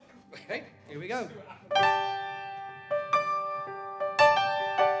Okay, here we go.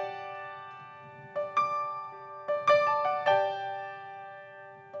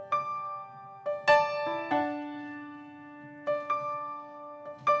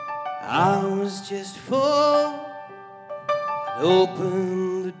 I was just 4, I'd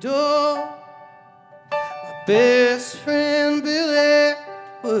opened the door. My best friend Billy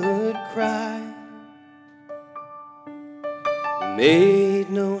would cry. He made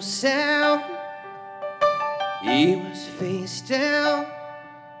no sound, he was face down.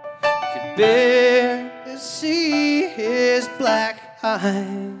 You could barely see his black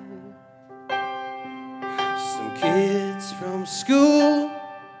eye. Some kids from school,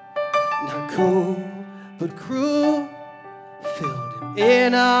 not cool, but cruel, filled him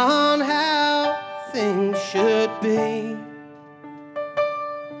in on how things should be.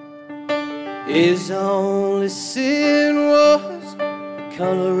 His only sin was the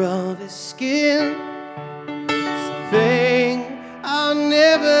color of his skin, something I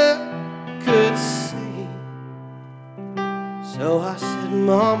never could see. So I said,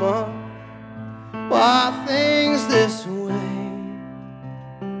 Mama, why are things this way?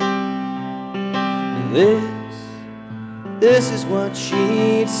 This is what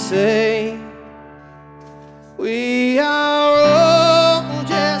she'd say. We are all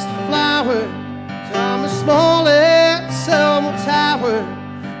just flowers, some are small and some are tower.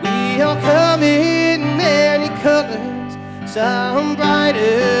 We all come in many colors, some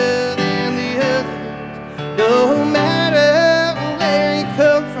brighter than the others. No matter where you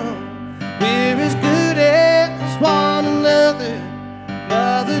come from, we're as good as one another.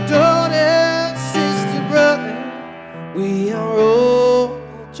 Mother, daughter, sister, brother, we are all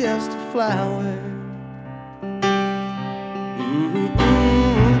just a flower.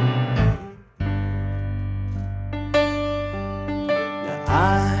 Now I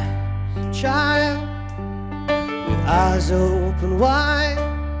was a child with eyes open wide,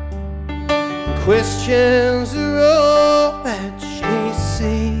 and questions are all that she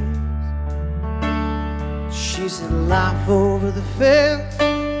sees. She said life over the fence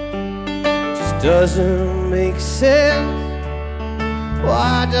just doesn't make sense.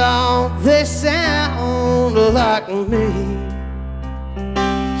 Why don't they sound like me?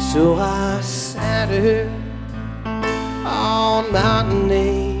 So I sat her on my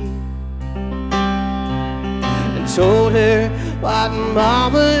knee and told her what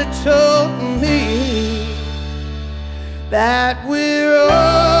Mama told me, that we're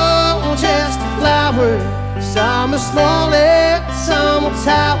all just a flower, some are small and some are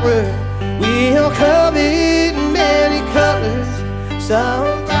tower. We all come in many colors,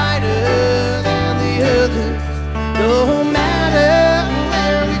 some brighter than the others. No matter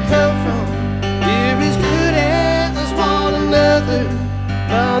where we come from, we're as good as one another.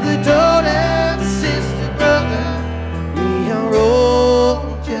 Mother, daughter, sister, brother, we are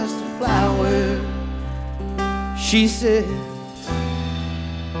all just a flower. She said,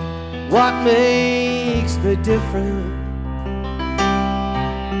 what makes me different?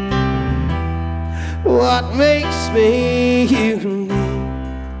 What makes me unique?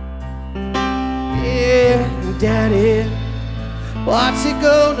 Yeah, Daddy, what's it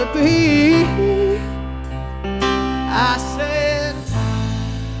gonna be? I said,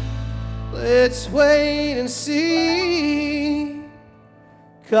 let's wait and see,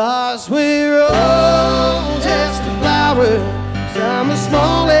 'cause we're all just a flower, some are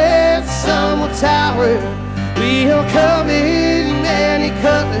small and some are tower. We all come in many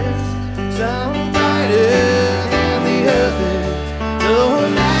colors, some brighter than the others. No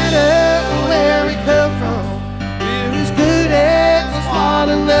matter where we come from, we're as good as one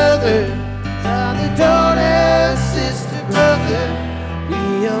another. Mother, daughter, sister, brother,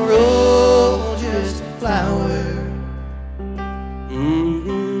 we are all just a flower.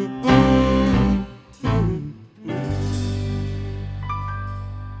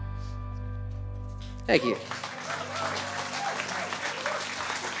 Thank you.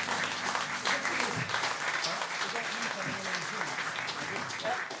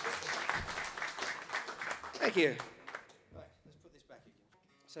 Thank you. Right, let's put this back again.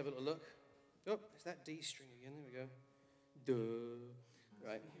 Let's have a little look. Oh, it's that D string again. There we go. Duh.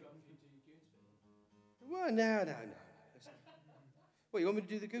 Right. Well, no. Well, you want me to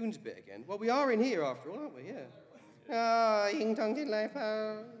do the Goons bit again? Well, we are in here after all, aren't we? Yeah. Oh, Ying Tong Tin Lai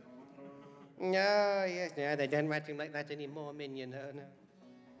Po. No, yes, no, they don't write him like that anymore, Minion. No.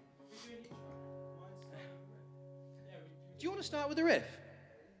 Do you want to start with the riff?